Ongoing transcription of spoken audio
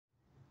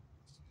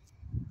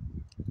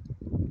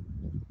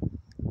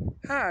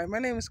Hi, my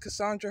name is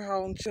Cassandra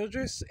Holland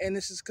Childress, and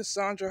this is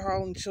Cassandra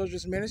Holland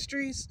Childress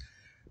Ministries.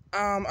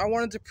 I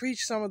wanted to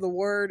preach some of the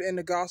word and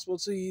the gospel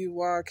to you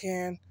while I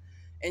can,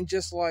 and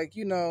just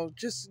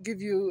just give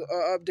you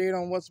an update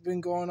on what's been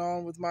going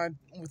on with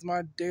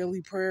my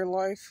daily prayer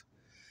life.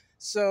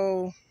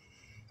 So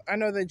I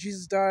know that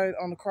Jesus died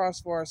on the cross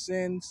for our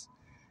sins,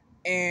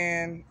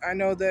 and I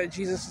know that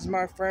Jesus is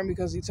my friend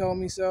because He told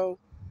me so.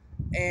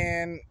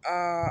 And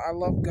I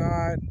love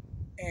God,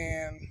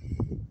 and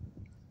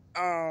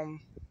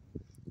um,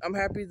 I'm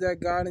happy that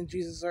God and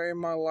Jesus are in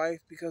my life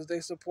because they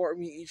support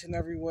me each and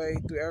every way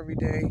through every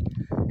day.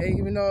 And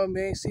even though it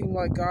may seem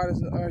like God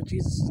is or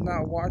Jesus is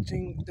not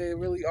watching, they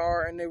really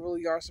are, and they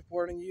really are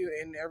supporting you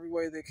in every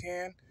way they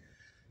can.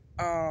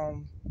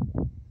 Um,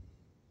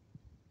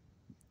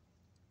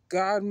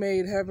 God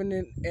made heaven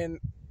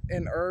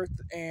and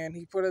earth, and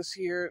He put us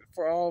here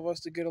for all of us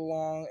to get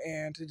along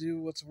and to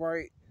do what's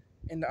right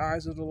in the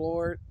eyes of the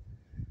Lord.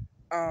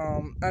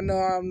 I know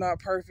I'm not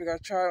perfect. I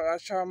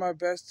try my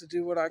best to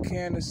do what I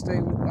can to stay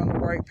on the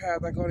right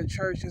path. I go to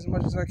church as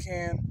much as I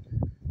can,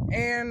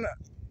 and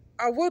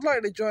I would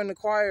like to join the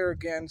choir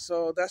again.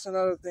 So that's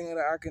another thing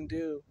that I can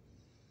do.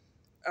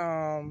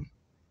 Um,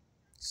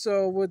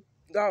 so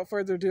without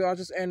further ado, I'll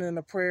just end in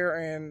a prayer,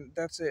 and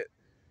that's it.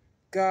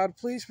 God,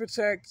 please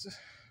protect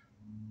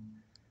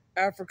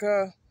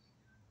Africa,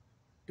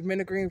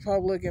 Dominican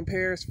Republic, and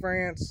Paris,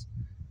 France,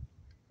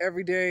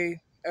 every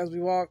day as we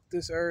walk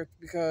this earth,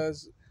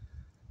 because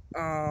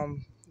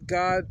Um,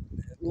 God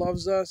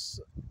loves us,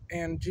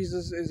 and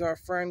Jesus is our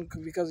friend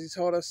because He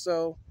told us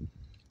so.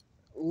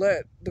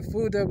 Let the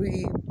food that we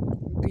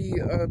eat be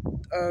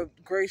a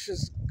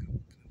gracious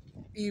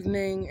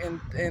evening,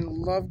 and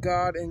love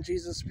God and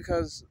Jesus,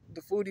 because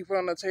the food He put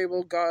on the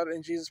table, God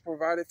and Jesus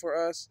provided for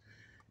us.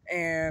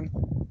 And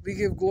we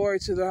give glory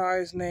to the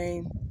highest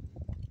name.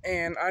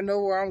 And I know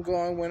where I'm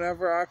going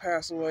whenever I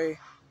pass away.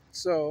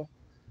 So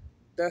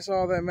that's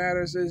all that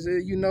matters, is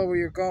that you know where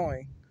you're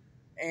going.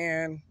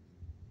 And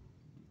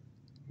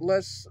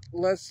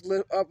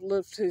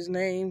uplift His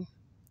name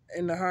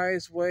in the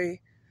highest way.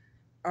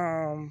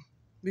 Um,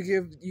 we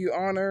give you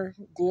honor,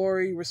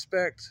 glory,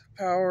 respect,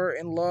 power,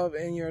 and love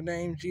in your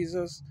name,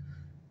 Jesus.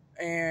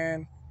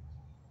 And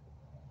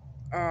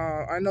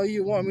I know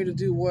you want me to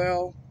do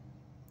well,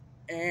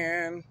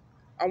 and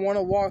I want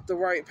to walk the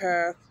right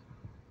path.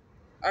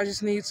 I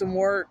just need some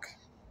work,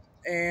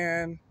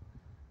 and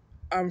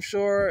I'm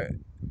sure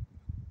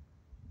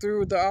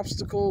through the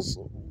obstacles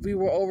we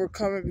will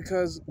overcome it,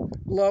 because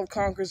love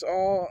conquers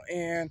all,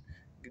 and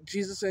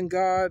Jesus and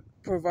God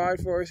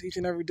provide for us each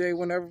and every day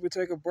whenever we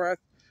take a breath.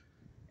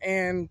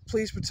 And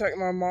please protect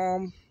my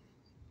mom,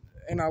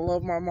 and I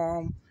love my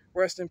mom.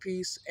 Rest in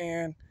peace,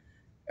 and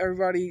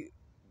everybody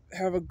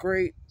have a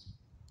great,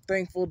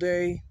 thankful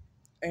day.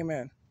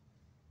 Amen.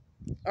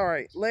 All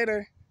right,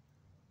 later.